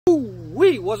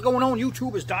Wee, what's going on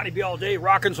YouTube? It's Donnie B all day,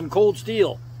 rocking some cold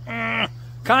steel.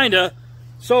 Kinda.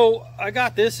 So I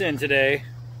got this in today.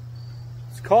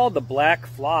 It's called the Black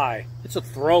Fly. It's a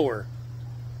thrower.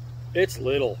 It's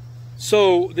little.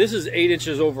 So this is 8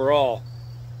 inches overall.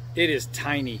 It is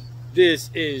tiny. This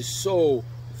is so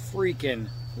freaking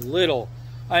little.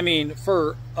 I mean,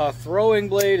 for a throwing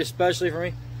blade, especially for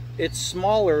me, it's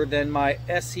smaller than my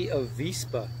Essie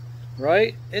Avispa,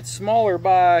 right? It's smaller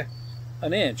by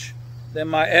an inch than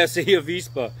my Essie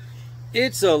Avispa.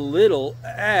 It's a little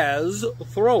as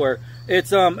thrower.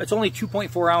 It's only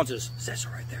 2.4 ounces. It says it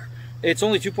right there. It's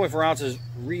only 2.4 ounces,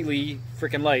 really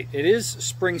freaking light. It is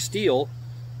spring steel,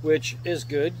 which is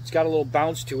good. It's got a little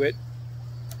bounce to it.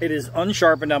 It is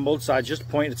unsharpened on both sides, just a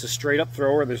point. It's a straight up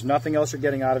thrower. There's nothing else you're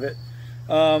getting out of it.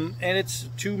 And it's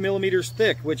 2 millimeters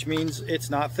thick, which means it's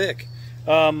not thick.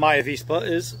 My Avispa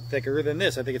is thicker than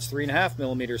this. I think it's 3.5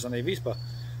 millimeters on the Avispa.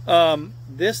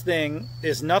 This thing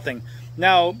is nothing.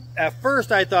 Now, at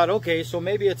first I thought, okay, so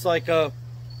maybe it's like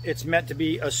it's meant to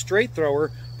be a straight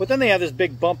thrower, but then they have this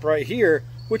big bump right here,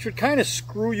 which would kind of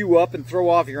screw you up and throw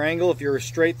off your angle if you're a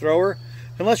straight thrower,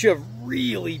 unless you have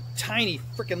really tiny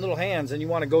freaking little hands and you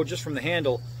want to go just from the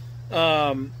handle.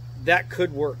 That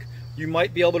could work. You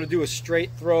might be able to do a straight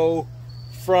throw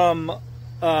from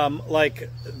like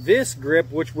this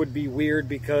grip, which would be weird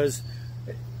because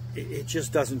it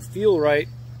just doesn't feel right.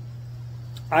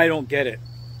 I don't get it.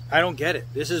 I don't get it.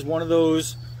 This is one of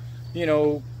those, you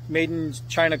know, made in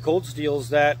China cold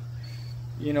steels that,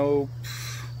 you know,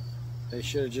 they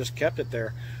should have just kept it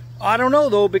there. I don't know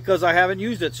though, because I haven't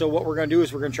used it. So what we're going to do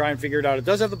is we're going to try and figure it out. It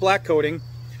does have the black coating,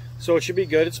 so it should be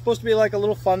good. It's supposed to be like a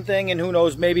little fun thing, and who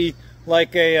knows, maybe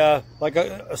like a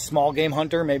small game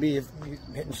hunter, maybe if you're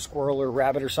hitting squirrel or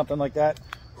rabbit or something like that.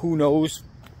 Who knows?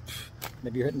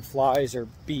 Maybe you're hitting flies or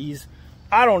bees.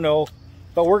 I don't know,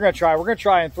 but we're gonna try. We're gonna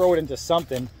try and throw it into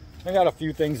something. I got a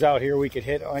few things out here we could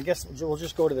hit. I guess we'll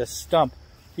just go to this stump,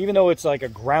 even though it's like a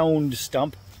ground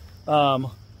stump.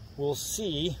 We'll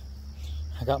see.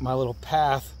 I got my little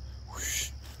path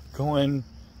going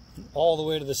all the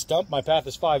way to the stump. My path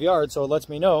is 5 yards, so it lets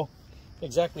me know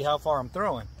exactly how far I'm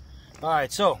throwing. All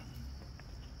right, so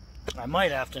I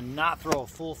might have to not throw a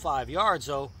full 5 yards,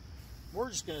 though. We're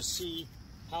just gonna see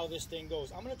how this thing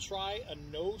goes. I'm gonna try a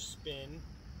no spin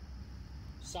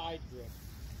side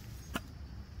grip.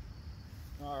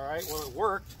 All right, well, it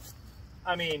worked.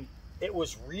 I mean, it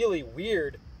was really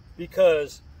weird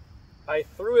because I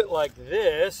threw it like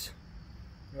this,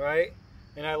 right?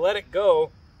 And I let it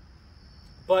go,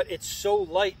 but it's so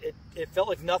light, it felt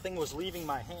like nothing was leaving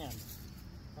my hand.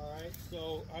 All right,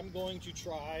 so I'm going to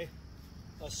try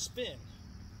a spin.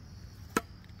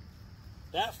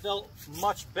 That felt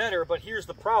much better, but here's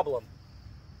the problem.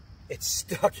 It's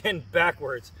stuck in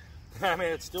backwards. I mean,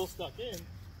 it's still stuck in,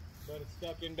 but it's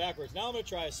stuck in backwards. Now I'm going to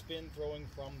try a spin throwing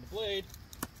from the blade,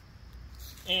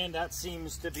 and that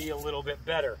seems to be a little bit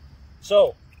better.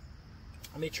 So,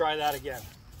 let me try that again.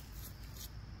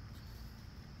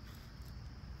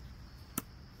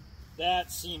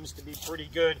 That seems to be pretty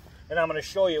good, and I'm going to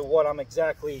show you what I'm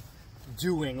exactly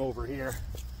doing over here.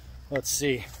 Let's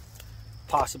see,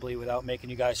 possibly without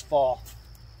making you guys fall.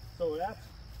 So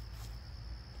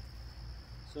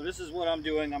this is what I'm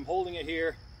doing. I'm holding it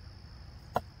here,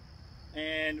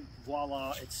 and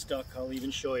voila, it's stuck. I'll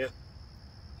even show you.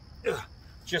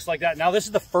 Just like that. Now, this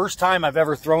is the first time I've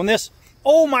ever thrown this.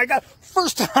 Oh my God,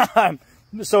 first time!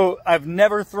 So I've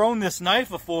never thrown this knife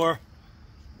before.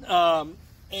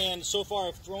 And so far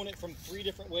I've thrown it from 3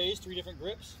 different ways, 3 different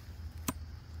grips.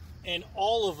 And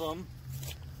all of them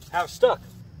have stuck.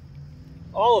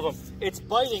 All of them. It's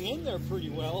biting in there pretty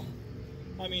well.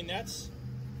 I mean, that's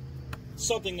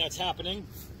something that's happening.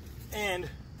 And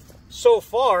so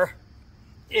far,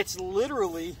 it's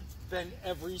literally been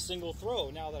every single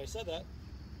throw. Now that I said that,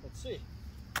 let's see.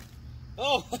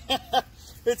 Oh,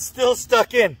 it's still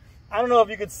stuck in. I don't know if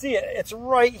you can see it. It's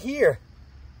right here.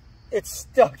 It's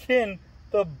stuck in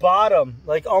the bottom,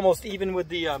 like almost even with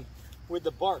the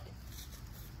bark.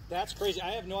 That's crazy.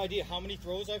 I have no idea how many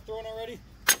throws I've thrown already.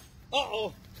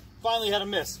 Uh-oh, finally had a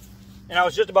miss. And I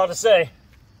was just about to say,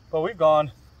 but we've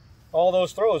gone all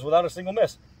those throws without a single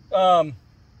miss. I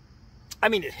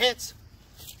mean, it hits.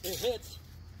 It hits.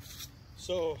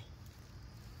 So,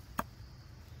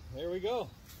 there we go.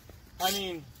 I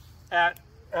mean, at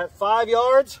 5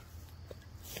 yards,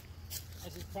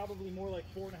 this is probably more like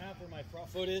 4.5 where my front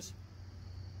foot is.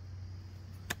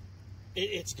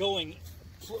 It's going,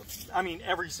 I mean,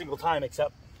 every single time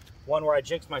except one where I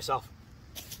jinxed myself.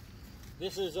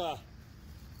 This is, I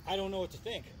don't know what to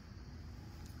think.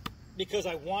 Because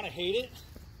I want to hate it,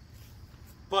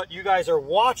 but you guys are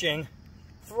watching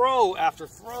throw after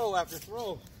throw after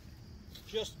throw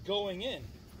just going in.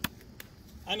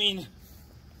 I mean,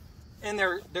 and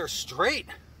they're straight.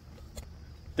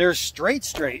 They're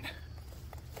straight.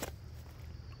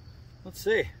 Let's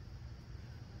see.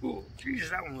 Ooh, Jesus,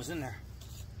 that one was in there.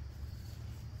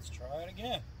 Let's try it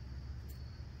again.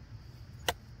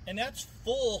 And that's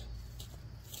full.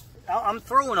 I'm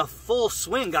throwing a full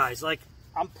swing, guys. Like,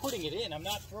 I'm putting it in. I'm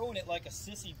not throwing it like a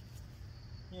sissy,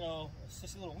 you know, a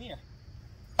sissy little wiener.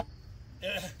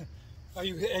 I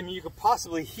mean, you could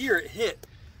possibly hear it hit.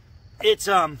 It's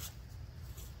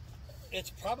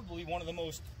probably one of the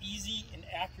most easy and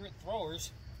accurate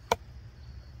throwers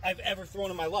I've ever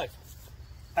thrown in my life.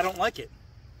 I don't like it.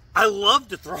 I love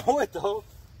to throw it though.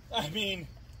 I mean,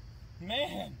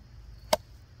 man,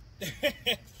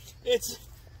 it's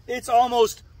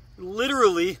almost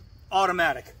literally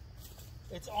automatic.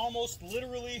 It's almost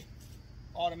literally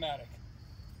automatic.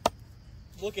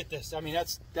 Look at this. I mean,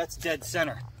 that's dead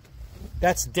center.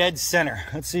 That's dead center.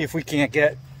 Let's see if we can't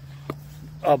get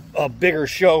a bigger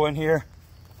show in here.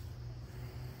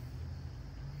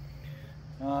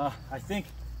 I think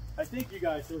you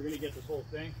guys are going to get this whole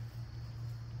thing.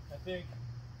 I think.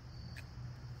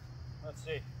 Let's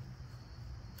see.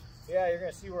 Yeah, you're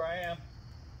going to see where I am.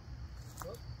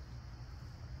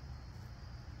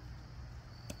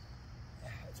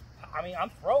 I mean, I'm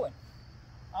throwing.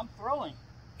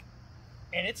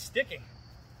 And it's sticking.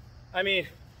 I mean,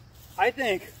 I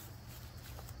think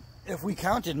if we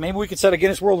counted, maybe we could set a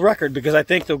Guinness World Record, because I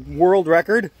think the world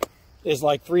record is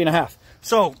like 3.5.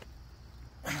 So,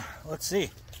 let's see.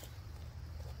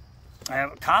 I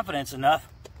have confidence enough.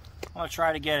 I'm going to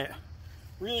try to get it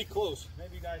really close.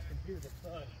 Maybe you guys can hear the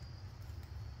thud.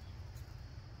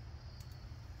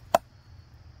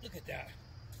 Look at that.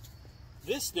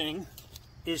 This thing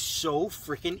is so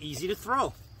freaking easy to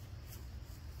throw.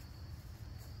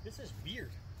 This is weird.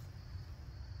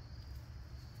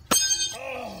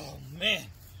 Oh, man.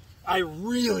 I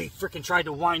really freaking tried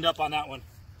to wind up on that one.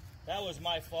 That was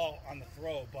my fault on the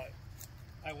throw, but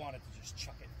I wanted to just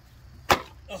chuck it.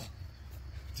 Oh,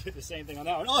 did the same thing on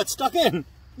that one. Oh, it's stuck in.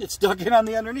 It's stuck in on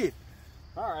the underneath.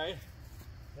 All right.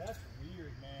 That's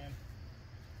weird, man.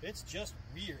 It's just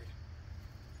weird.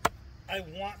 I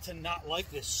want to not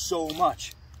like this so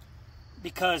much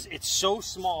because it's so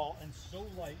small and so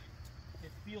light.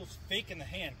 It feels fake in the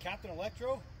hand. Captain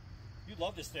Electro, you'd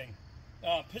love this thing.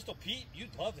 Pistol Pete,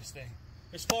 you'd love this thing.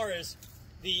 As far as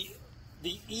the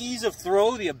ease of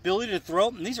throw, the ability to throw,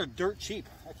 and these are dirt cheap.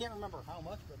 I can't remember how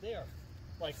much, but they are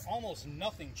like almost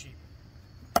nothing cheap.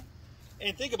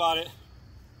 And think about it.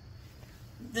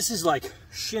 This is like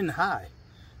shin high,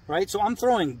 right? So I'm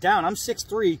throwing down. I'm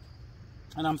 6'3",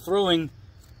 and I'm throwing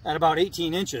at about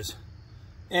 18 inches.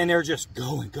 And they're just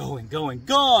going,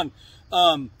 gone.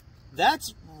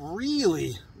 That's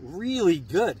really, really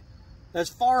good. As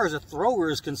far as a thrower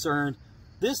is concerned,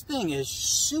 this thing is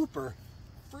super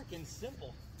freaking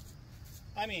simple.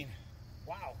 I mean,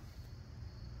 wow.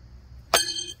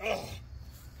 Oh,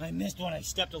 I missed when I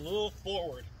stepped a little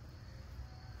forward.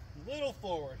 And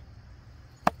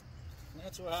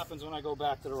that's what happens when I go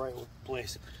back to the right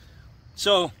place.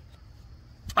 So,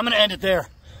 I'm going to end it there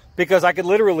because I could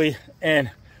literally,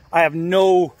 and I have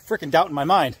no freaking doubt in my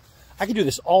mind, I can do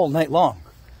this all night long.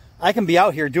 I can be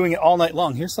out here doing it all night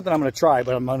long. Here's something I'm going to try,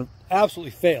 but I'm going to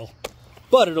absolutely fail.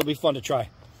 But it'll be fun to try.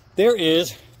 There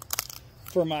is,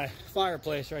 for my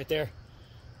fireplace right there,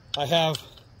 I have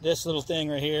this little thing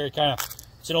right here.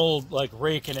 It's an old like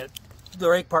rake, and the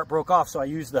rake part broke off, so I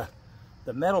used the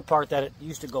metal part that it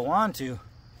used to go on to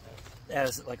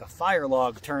as like a fire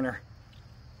log turner.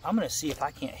 I'm going to see if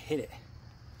I can't hit it.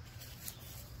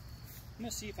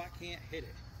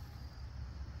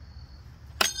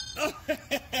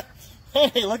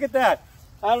 Hey, look at that.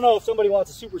 I don't know if somebody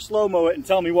wants to super slow-mo it and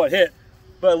tell me what hit,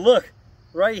 but look,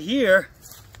 right here,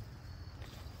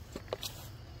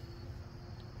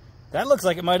 that looks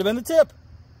like it might have been the tip.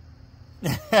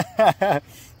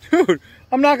 Dude,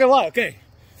 I'm not gonna lie. Okay,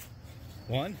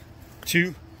 1,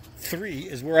 2, 3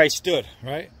 is where I stood,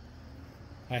 right?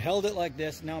 I held it like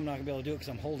this. Now I'm not gonna be able to do it because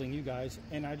I'm holding you guys,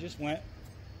 and I just went,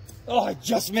 oh, I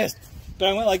just missed, but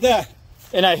I went like that.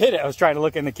 And I hit it. I was trying to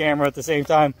look in the camera at the same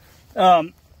time.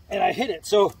 And I hit it.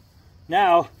 So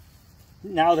now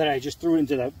that I just threw it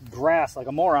into the grass like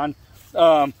a moron,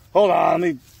 hold on, let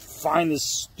me find this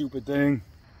stupid thing.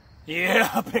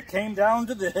 Yeah, it came down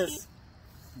to this.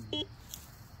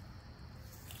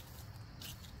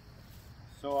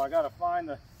 So I gotta find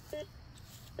the...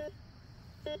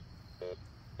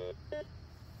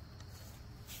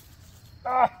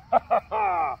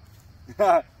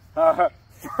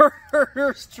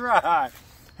 First try.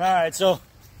 All right, so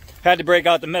Had to break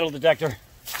out the metal detector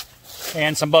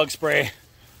and some bug spray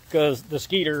because the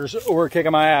skeeters were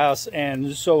kicking my ass,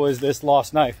 and so is this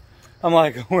lost knife. I'm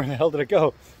like, where the hell did it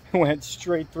go? It went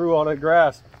straight through all the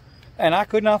grass, and I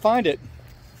could not find it.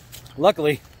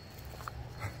 Luckily,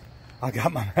 I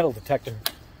got my metal detector.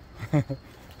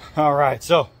 All right,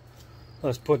 so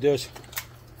let's put this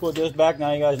back.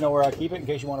 Now you guys know where I keep it in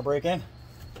case you want to break in.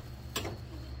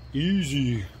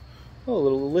 Easy. Oh, a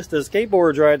little list of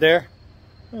skateboards right there.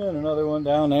 And another one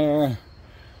down there.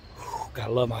 Whew,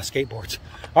 gotta love my skateboards.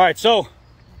 All right, so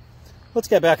let's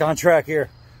get back on track here.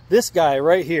 This guy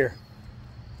right here,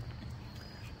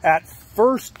 at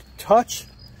first touch,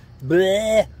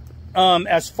 bleh,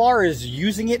 as far as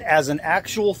using it as an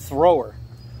actual thrower.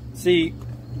 See,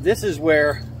 this is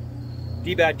where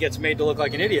D-Bat gets made to look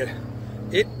like an idiot.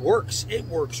 It works. It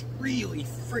works really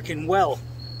freaking well.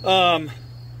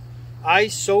 I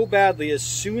so badly, as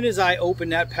soon as I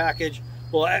opened that package,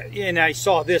 well, and I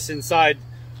saw this inside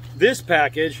this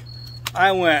package,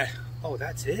 I went, oh,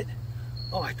 that's it?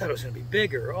 Oh, I thought it was going to be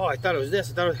bigger. Oh, I thought it was this.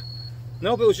 I thought it was...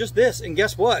 Nope, it was just this. And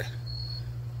guess what?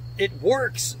 It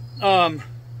works. I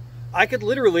could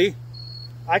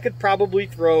probably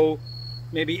throw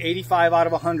maybe 85 out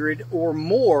of 100 or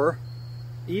more.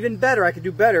 Even better, I could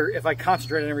do better if I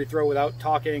concentrate on every throw without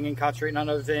talking and concentrating on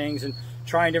other things and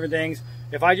trying different things.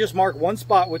 If I just mark one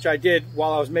spot, which I did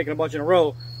while I was making a bunch in a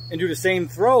row, and do the same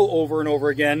throw over and over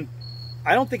again,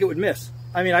 I don't think it would miss.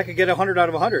 I mean, I could get 100 out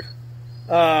of 100.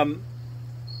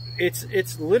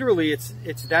 It's literally,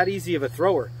 it's that easy of a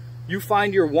thrower. You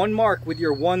find your one mark with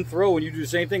your one throw and you do the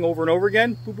same thing over and over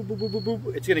again, boop, boop, boop, boop, boop,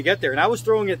 boop, it's gonna get there. And I was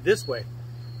throwing it this way.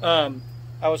 I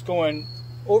was going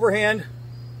overhand,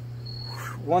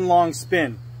 one long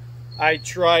spin. I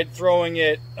tried throwing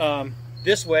it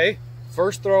this way.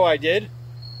 First throw I did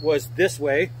was this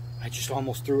way. I just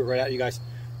almost threw it right at you guys.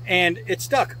 And it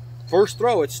stuck. First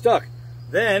throw, it stuck.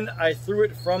 Then I threw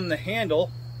it from the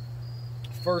handle.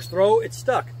 First throw, it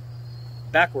stuck.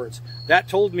 Backwards. That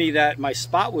told me that my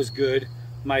spot was good.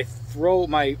 My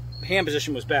hand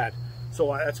position was bad.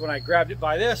 So that's when I grabbed it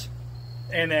by this.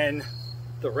 And then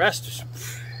the rest is,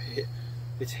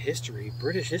 it's history,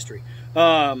 British history.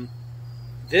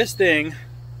 This thing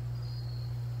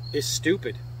is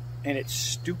stupid. And it's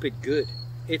stupid good.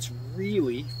 It's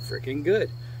really freaking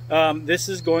good. This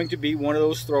is going to be one of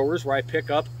those throwers where I pick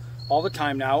up all the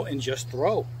time now and just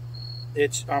throw.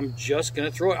 I'm just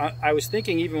gonna throw it. I was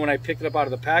thinking, even when I picked it up out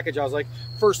of the package, I was like,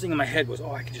 first thing in my head was,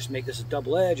 oh, I could just make this a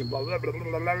double edge and blah blah blah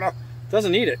blah blah blah.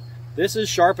 Doesn't need it. This is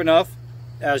sharp enough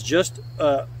as just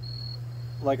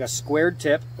like a squared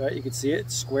tip. Right? You can see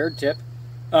it, squared tip.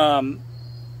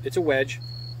 It's a wedge,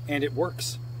 and it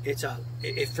works. It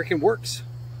freaking works.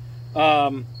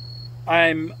 I'm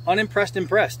impressed.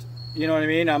 You know what I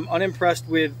mean? I'm unimpressed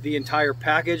with the entire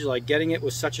package. Like, getting it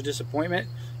was such a disappointment.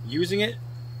 Using it,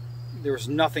 there was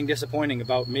nothing disappointing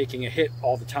about making a hit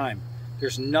all the time.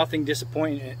 There's nothing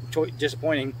disappointing.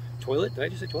 Toilet? Did I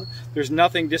just say toilet? There's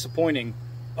nothing disappointing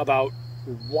about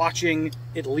watching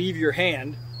it leave your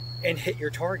hand and hit your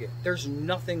target. There's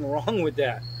nothing wrong with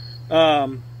that.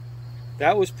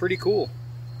 That was pretty cool.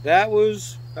 That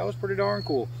was pretty darn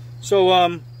cool.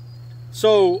 So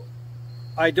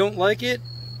I don't like it,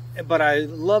 but I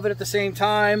love it at the same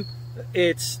time.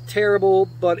 It's terrible,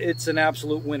 but it's an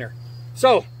absolute winner.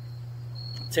 So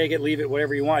take it, leave it,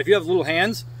 whatever you want. If you have little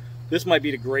hands, this might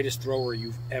be the greatest thrower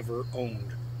you've ever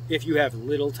owned. If you have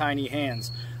little tiny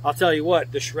hands, I'll tell you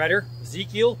what, the shredder,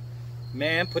 Ezekiel,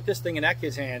 man, put this thing in that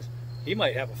kid's hands, he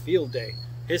might have a field day.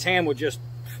 His hand would just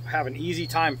have an easy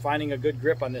time finding a good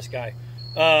grip on this guy.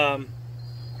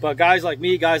 But guys like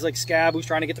me, guys like Scab, who's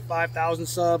trying to get to 5,000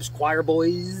 subs, Choir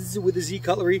Boys with the Z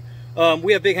Cutlery,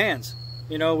 we have big hands.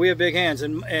 You know, we have big hands,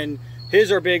 and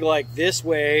his are big like this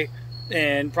way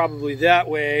and probably that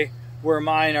way, where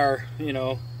mine are, you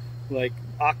know, like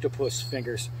octopus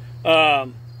fingers.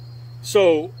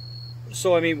 So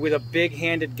I mean, with a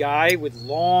big-handed guy with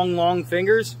long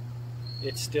fingers,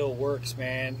 it still works,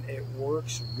 man. It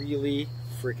works really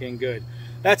freaking good.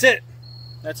 That's it.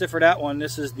 That's it for that one.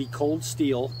 This is the Cold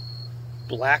Steel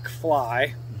Black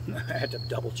Fly. I had to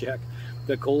double check.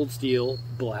 The Cold Steel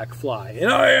Black Fly.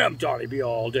 And I am Donnie B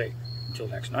all day. Until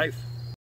next knife.